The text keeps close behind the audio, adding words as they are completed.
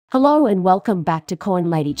Hello and welcome back to Coin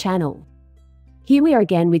Lady channel. Here we are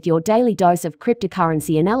again with your daily dose of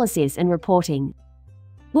cryptocurrency analysis and reporting.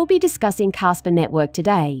 We'll be discussing Casper Network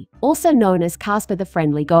today, also known as Casper the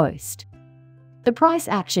Friendly Ghost. The price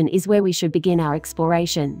action is where we should begin our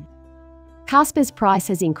exploration. Casper's price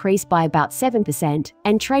has increased by about 7%,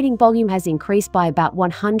 and trading volume has increased by about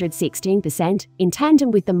 116% in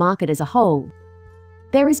tandem with the market as a whole.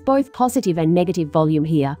 There is both positive and negative volume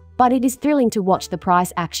here, but it is thrilling to watch the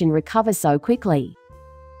price action recover so quickly.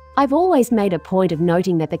 I've always made a point of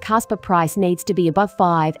noting that the Casper price needs to be above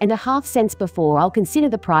 5.5 cents before I'll consider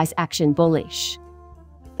the price action bullish.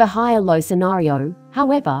 The higher low scenario,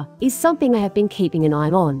 however, is something I have been keeping an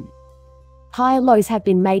eye on. Higher lows have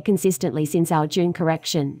been made consistently since our June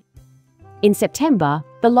correction. In September,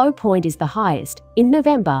 the low point is the highest, in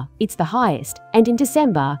November, it's the highest, and in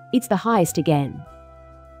December, it's the highest again.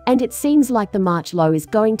 And it seems like the March low is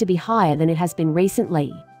going to be higher than it has been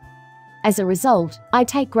recently. As a result, I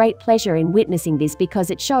take great pleasure in witnessing this because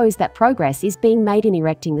it shows that progress is being made in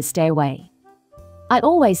erecting the stairway. I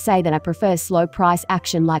always say that I prefer slow price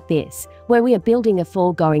action like this, where we are building a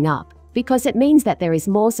fall going up, because it means that there is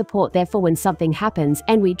more support there for when something happens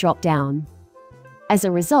and we drop down. As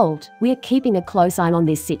a result, we are keeping a close eye on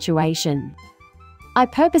this situation. I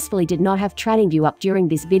purposefully did not have TradingView up during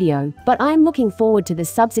this video, but I am looking forward to the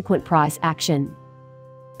subsequent price action.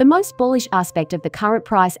 The most bullish aspect of the current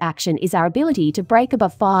price action is our ability to break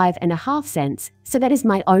above 5.5 cents, so that is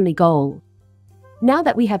my only goal. Now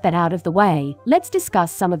that we have that out of the way, let's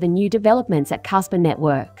discuss some of the new developments at Casper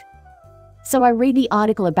Network. So I read the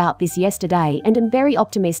article about this yesterday and am very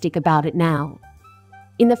optimistic about it now.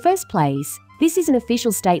 In the first place, this is an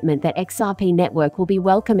official statement that XRP Network will be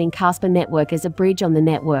welcoming Casper Network as a bridge on the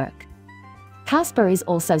network. Casper is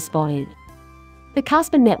also spotted. The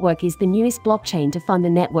Casper Network is the newest blockchain to fund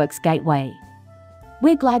the network's gateway.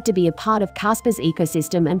 We're glad to be a part of Casper's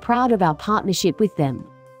ecosystem and proud of our partnership with them.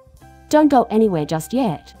 Don't go anywhere just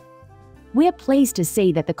yet. We are pleased to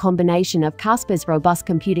see that the combination of Casper's robust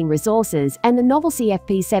computing resources and the novel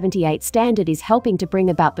CFP78 standard is helping to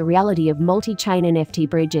bring about the reality of multi-chain NFT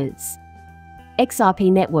bridges.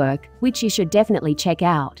 XRP Network, which you should definitely check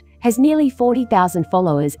out, has nearly 40,000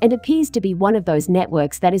 followers and appears to be one of those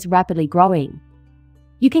networks that is rapidly growing.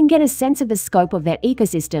 You can get a sense of the scope of their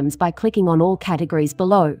ecosystems by clicking on all categories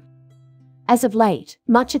below. As of late,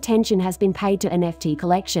 much attention has been paid to NFT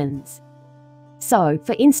collections. So,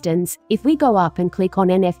 for instance, if we go up and click on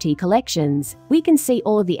NFT collections, we can see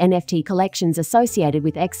all of the NFT collections associated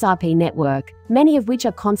with XRP Network, many of which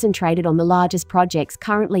are concentrated on the largest projects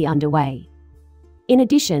currently underway. In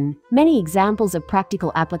addition, many examples of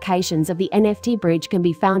practical applications of the NFT bridge can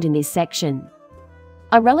be found in this section.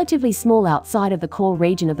 Are relatively small outside of the core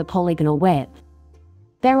region of the polygonal web.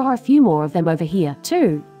 There are a few more of them over here,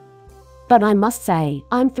 too. But I must say,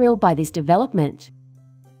 I'm thrilled by this development.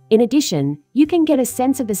 In addition, you can get a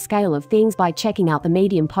sense of the scale of things by checking out the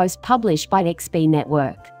Medium post published by XP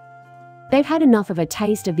Network. They've had enough of a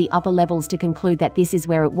taste of the upper levels to conclude that this is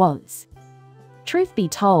where it was. Truth be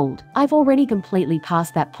told, I've already completely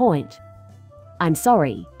passed that point. I'm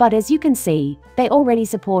sorry, but as you can see, they already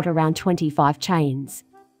support around 25 chains.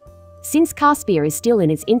 Since Casper is still in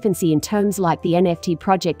its infancy in terms like the NFT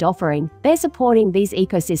project offering, they're supporting these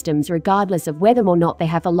ecosystems regardless of whether or not they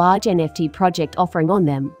have a large NFT project offering on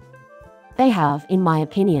them. They have, in my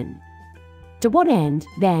opinion. To what end,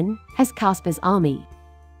 then, has Casper's army?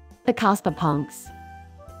 The Casper punks.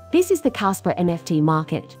 This is the Casper NFT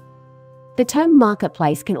market. The term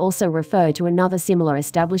marketplace can also refer to another similar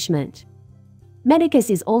establishment. Medicus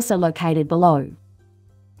is also located below.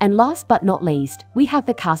 And last but not least, we have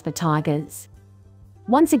the Casper Tigers.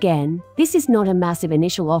 Once again, this is not a massive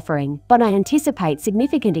initial offering, but I anticipate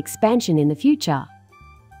significant expansion in the future.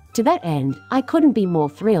 To that end, I couldn't be more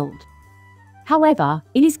thrilled. However,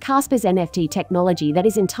 it is Casper's NFT technology that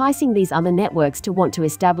is enticing these other networks to want to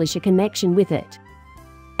establish a connection with it.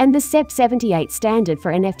 And the CFP78 standard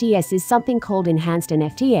for NFTs is something called Enhanced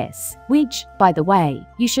NFTs, which, by the way,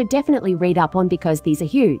 you should definitely read up on because these are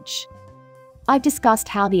huge. I've discussed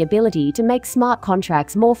how the ability to make smart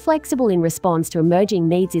contracts more flexible in response to emerging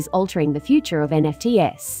needs is altering the future of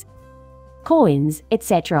NFTs. Coins,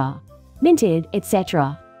 etc. Minted,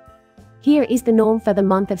 etc. Here is the norm for the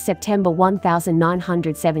month of September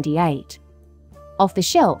 1978.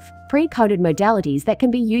 Off-the-shelf, pre-coded modalities that can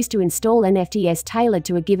be used to install NFTs tailored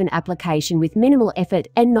to a given application with minimal effort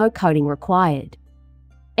and no coding required.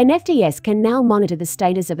 NFTs can now monitor the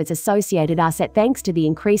status of its associated asset thanks to the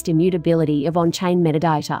increased immutability of on-chain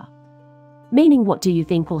metadata. Meaning, what do you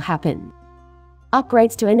think will happen?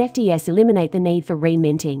 Upgrades to NFTs eliminate the need for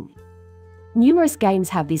reminting. Numerous games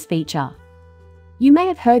have this feature. You may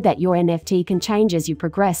have heard that your NFT can change as you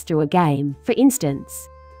progress through a game, for instance.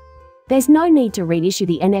 There's no need to reissue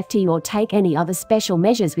the NFT or take any other special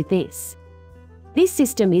measures with this. This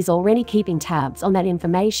system is already keeping tabs on that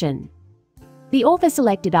information. The author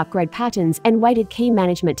selected upgrade patterns and weighted key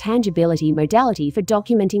management tangibility modality for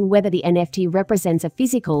documenting whether the NFT represents a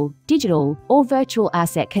physical, digital, or virtual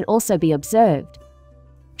asset can also be observed.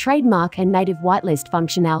 Trademark and native whitelist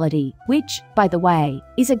functionality, which, by the way,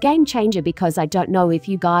 is a game changer because I don't know if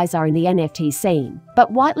you guys are in the NFT scene,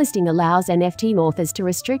 but whitelisting allows NFT authors to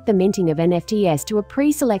restrict the minting of NFTs to a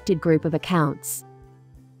pre-selected group of accounts.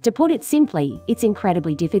 To put it simply, it's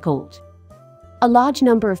incredibly difficult. A large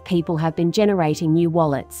number of people have been generating new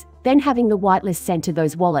wallets, then having the whitelist sent to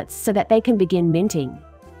those wallets so that they can begin minting.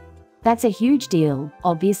 That's a huge deal,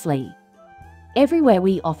 obviously. Everywhere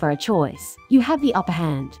we offer a choice, you have the upper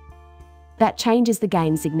hand. That changes the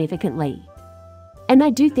game significantly. And I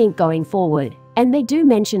do think going forward, and they do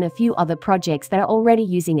mention a few other projects that are already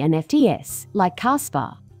using NFTs, like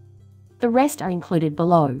Casper. The rest are included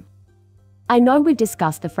below. I know we've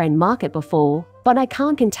discussed the friend market before, but I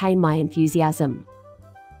can't contain my enthusiasm.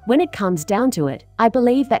 When it comes down to it, I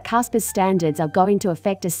believe that Casper's standards are going to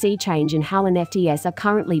affect a sea change in how NFTs are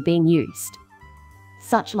currently being used.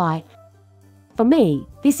 For me,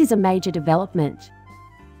 this is a major development.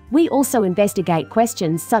 We also investigate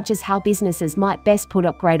questions such as how businesses might best put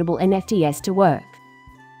upgradable NFTs to work.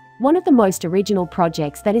 One of the most original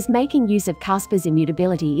projects that is making use of Casper's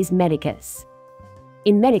immutability is Medicus.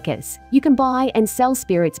 In Medicus, you can buy and sell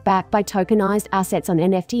spirits backed by tokenized assets on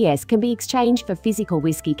NFTs can be exchanged for physical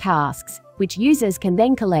whiskey casks, which users can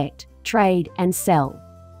then collect, trade, and sell.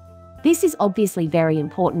 This is obviously very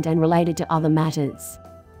important and related to other matters.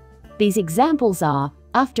 These examples are,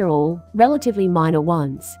 after all, relatively minor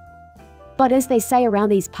ones. But as they say around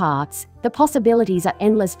these parts, the possibilities are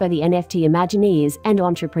endless for the NFT Imagineers and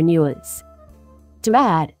entrepreneurs. To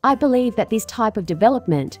add, I believe that this type of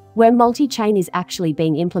development, where multi-chain is actually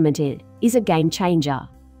being implemented, is a game changer.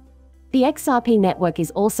 The XRP network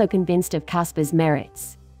is also convinced of Casper's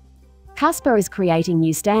merits. Casper is creating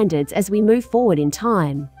new standards as we move forward in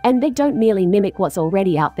time, and they don't merely mimic what's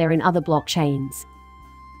already out there in other blockchains.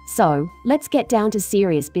 So, let's get down to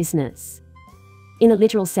serious business. In a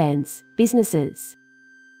literal sense, businesses.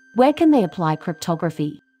 Where can they apply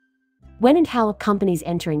cryptography? When and how are companies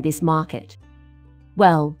entering this market?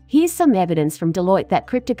 Well, here's some evidence from Deloitte that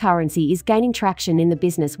cryptocurrency is gaining traction in the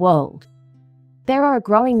business world. There are a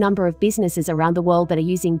growing number of businesses around the world that are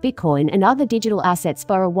using Bitcoin and other digital assets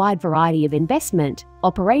for a wide variety of investment,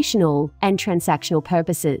 operational, and transactional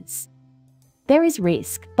purposes. There is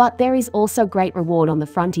risk, but there is also great reward on the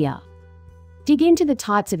frontier. Dig into the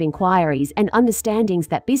types of inquiries and understandings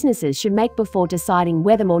that businesses should make before deciding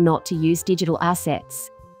whether or not to use digital assets.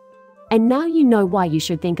 And now you know why you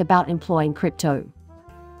should think about employing crypto.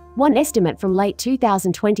 One estimate from late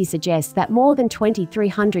 2020 suggests that more than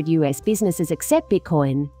 2,300 US businesses accept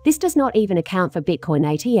Bitcoin. This does not even account for Bitcoin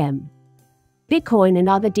ATM. Bitcoin and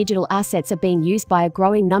other digital assets are being used by a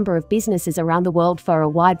growing number of businesses around the world for a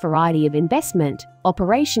wide variety of investment,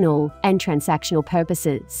 operational, and transactional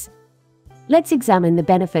purposes. Let's examine the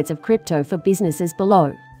benefits of crypto for businesses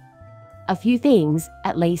below. A few things,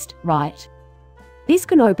 at least, right? This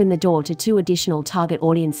can open the door to 2 additional target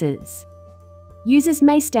audiences. Users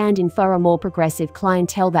may stand in for a more progressive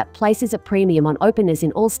clientele that places a premium on openness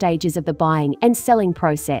in all stages of the buying and selling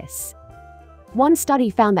process. One study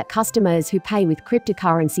found that customers who pay with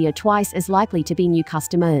cryptocurrency are twice as likely to be new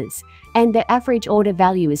customers, and their average order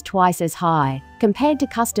value is twice as high, compared to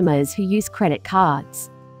customers who use credit cards.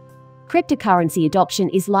 Cryptocurrency adoption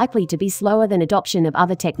is likely to be slower than adoption of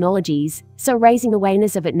other technologies, so raising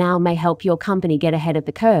awareness of it now may help your company get ahead of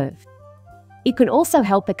the curve. It could also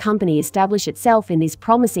help the company establish itself in this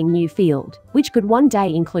promising new field, which could one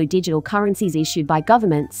day include digital currencies issued by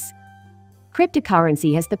governments.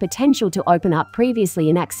 Cryptocurrency has the potential to open up previously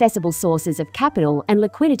inaccessible sources of capital and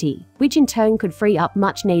liquidity, which in turn could free up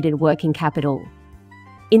much-needed working capital.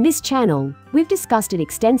 In this channel, we've discussed it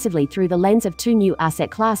extensively through the lens of 2 new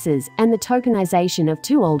asset classes and the tokenization of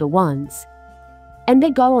 2 older ones. And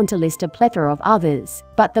they go on to list a plethora of others,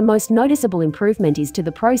 but the most noticeable improvement is to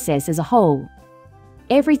the process as a whole.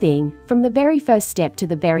 Everything, from the very first step to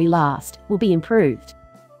the very last, will be improved.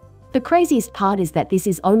 The craziest part is that this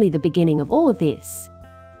is only the beginning of all of this.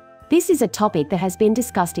 This is a topic that has been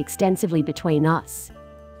discussed extensively between us.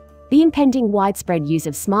 The impending widespread use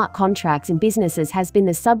of smart contracts in businesses has been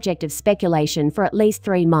the subject of speculation for at least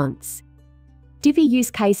 3 months. Different use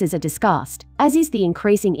cases are discussed, as is the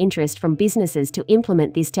increasing interest from businesses to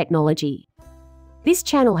implement this technology. This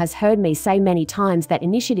channel has heard me say many times that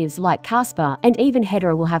initiatives like Casper and even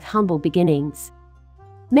Hedera will have humble beginnings.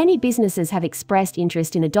 Many businesses have expressed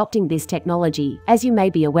interest in adopting this technology, as you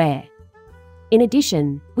may be aware. In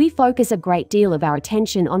addition, we focus a great deal of our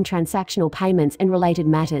attention on transactional payments and related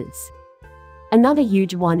matters. Another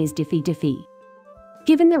huge one is DeFi.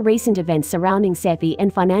 Given the recent events surrounding SEFI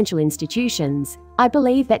and financial institutions, I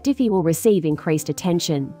believe that DeFi will receive increased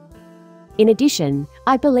attention. In addition,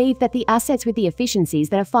 I believe that the assets with the efficiencies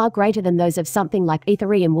that are far greater than those of something like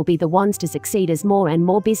Ethereum will be the ones to succeed as more and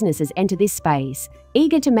more businesses enter this space,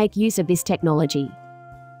 eager to make use of this technology.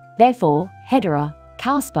 Therefore, Hedera,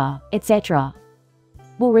 Casper, etc.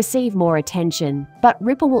 will receive more attention, but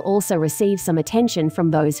Ripple will also receive some attention from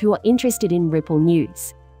those who are interested in Ripple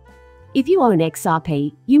news. If you own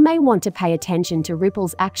XRP, you may want to pay attention to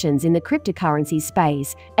Ripple's actions in the cryptocurrency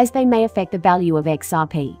space, as they may affect the value of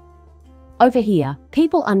XRP. Over here,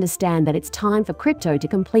 people understand that it's time for crypto to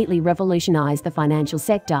completely revolutionize the financial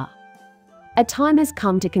sector. A time has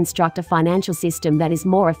come to construct a financial system that is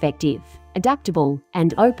more effective, adaptable,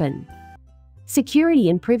 and open. Security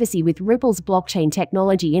and privacy with Ripple's blockchain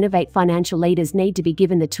technology. Innovate financial leaders need to be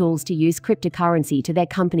given the tools to use cryptocurrency to their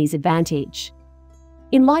company's advantage.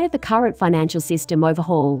 In light of the current financial system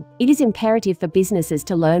overhaul, it is imperative for businesses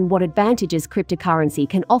to learn what advantages cryptocurrency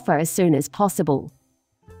can offer as soon as possible.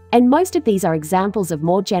 And most of these are examples of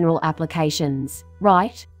more general applications,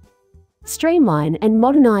 right? Streamline and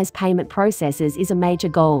modernize payment processes is a major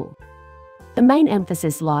goal. The main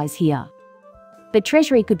emphasis lies here. The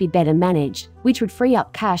treasury could be better managed, which would free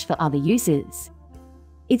up cash for other uses.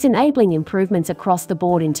 It's enabling improvements across the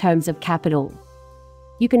board in terms of capital.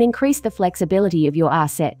 You can increase the flexibility of your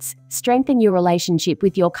assets, strengthen your relationship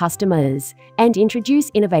with your customers, and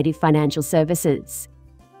introduce innovative financial services.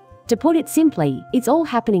 To put it simply, it's all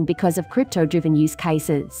happening because of crypto-driven use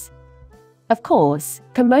cases. Of course,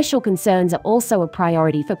 commercial concerns are also a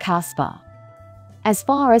priority for Casper. As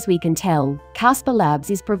far as we can tell, Casper Labs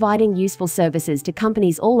is providing useful services to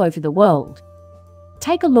companies all over the world.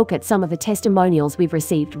 Take a look at some of the testimonials we've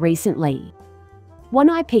received recently. One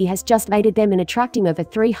IP has just aided them in attracting over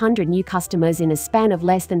 300 new customers in a span of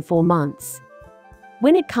less than 4 months.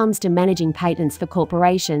 When it comes to managing patents for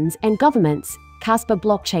corporations and governments, Casper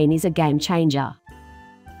blockchain is a game changer.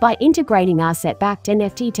 By integrating asset-backed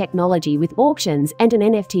NFT technology with auctions and an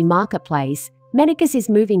NFT marketplace, Medicus is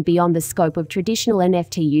moving beyond the scope of traditional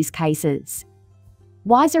NFT use cases.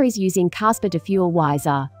 Wiser is using Casper to fuel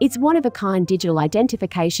Wiser, its one-of-a-kind digital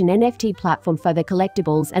identification NFT platform for the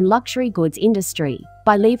collectibles and luxury goods industry,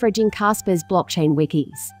 by leveraging Casper's blockchain wikis.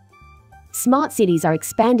 Smart cities are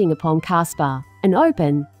expanding upon Casper, an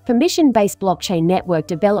open, permission-based blockchain network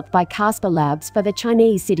developed by Casper Labs for the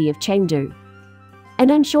Chinese city of Chengdu.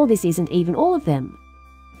 And I'm sure this isn't even all of them.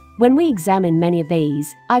 When we examine many of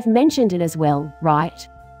these, I've mentioned it as well, right?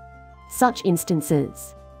 Such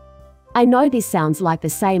instances. I know this sounds like the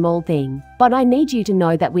same old thing, but I need you to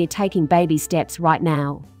know that we're taking baby steps right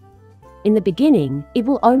now. In the beginning, it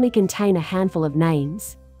will only contain a handful of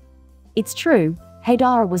names. It's true,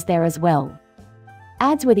 Hedera was there as well.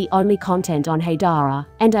 Ads were the only content on Hedera,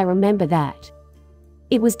 and I remember that.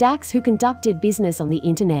 It was DAX who conducted business on the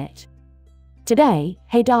internet. Today,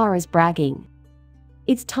 Hedera is bragging.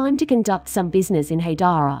 It's time to conduct some business in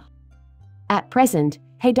Hedera. At present,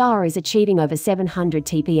 Hedera is achieving over 700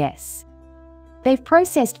 TPS. They've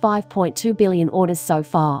processed 5.2 billion orders so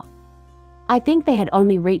far. I think they had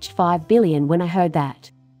only reached 5 billion when I heard that.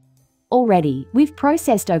 Already, we've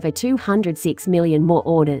processed over 206 million more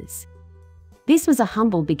orders. This was a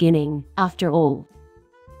humble beginning, after all.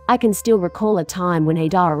 I can still recall a time when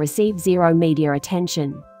Hedera received zero media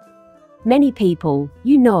attention. Many people,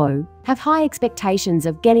 you know, have high expectations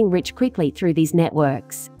of getting rich quickly through these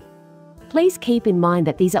networks. Please keep in mind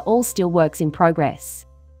that these are all still works in progress.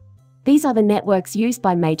 These are the networks used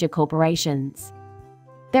by major corporations.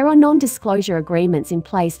 There are non-disclosure agreements in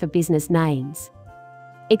place for business names.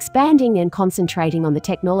 Expanding and concentrating on the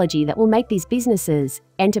technology that will make these businesses,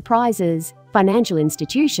 enterprises, financial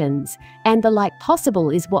institutions, and the like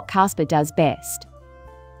possible is what Casper does best.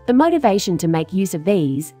 The motivation to make use of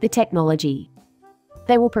these, the technology.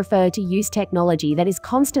 They will prefer to use technology that is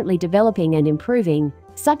constantly developing and improving,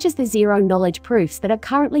 such as the zero-knowledge proofs that are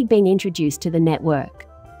currently being introduced to the network.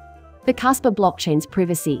 The Casper blockchain's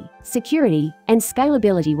privacy, security, and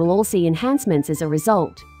scalability will all see enhancements as a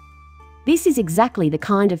result. This is exactly the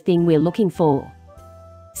kind of thing we're looking for.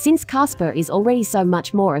 Since Casper is already so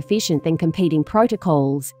much more efficient than competing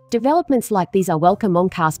protocols, developments like these are welcome on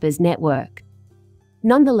Casper's network.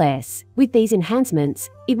 Nonetheless, with these enhancements,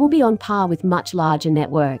 it will be on par with much larger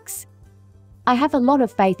networks. I have a lot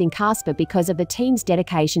of faith in Casper because of the team's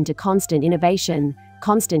dedication to constant innovation,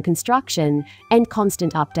 constant construction, and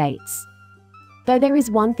constant updates. Though there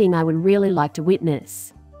is one thing I would really like to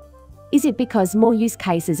witness. Is it because more use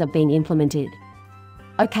cases are being implemented?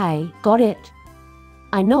 Okay, got it.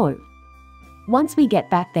 I know. Once we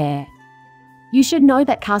get back there. You should know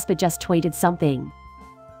that Casper just tweeted something.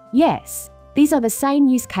 Yes, these are the same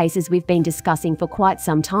use cases we've been discussing for quite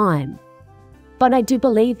some time. But I do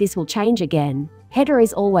believe this will change again. Header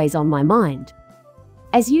is always on my mind.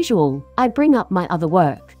 As usual, I bring up my other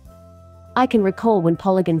work. I can recall when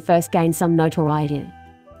Polygon first gained some notoriety.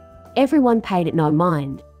 Everyone paid it no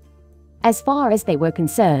mind. As far as they were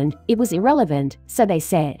concerned, it was irrelevant, so they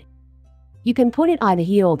said. You can put it either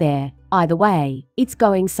here or there, either way, it's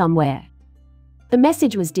going somewhere. The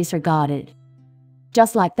message was disregarded.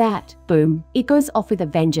 Just like that, boom, it goes off with a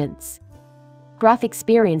vengeance. Graph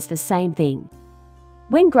experienced the same thing.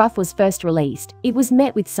 When Graph was first released, it was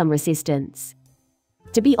met with some resistance.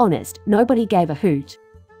 To be honest, nobody gave a hoot.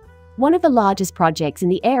 One of the largest projects in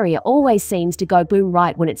the area always seems to go boom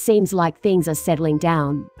right when it seems like things are settling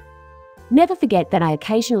down. Never forget that I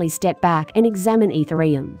occasionally step back and examine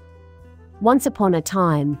Ethereum. Once upon a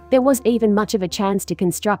time, there was even much of a chance to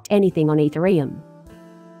construct anything on Ethereum.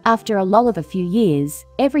 After a lull of a few years,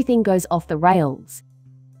 everything goes off the rails.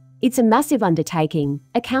 It's a massive undertaking,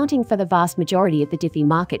 accounting for the vast majority of the DeFi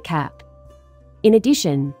market cap. In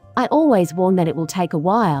addition, I always warn that it will take a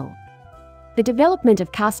while. The development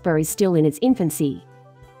of Casper is still in its infancy.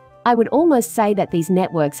 I would almost say that these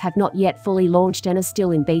networks have not yet fully launched and are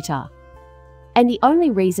still in beta. And the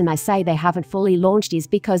only reason I say they haven't fully launched is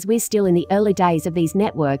because we're still in the early days of these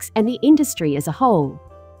networks and the industry as a whole.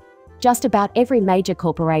 Just about every major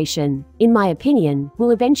corporation, in my opinion,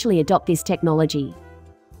 will eventually adopt this technology.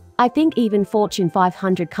 I think even Fortune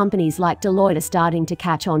 500 companies like Deloitte are starting to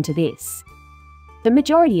catch on to this. The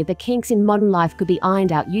majority of the kinks in modern life could be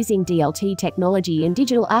ironed out using DLT technology and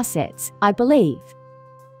digital assets, I believe.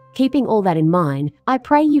 Keeping all that in mind, I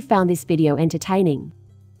pray you found this video entertaining.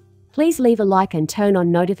 Please leave a like and turn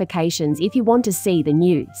on notifications if you want to see the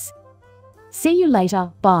news. See you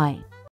later, bye.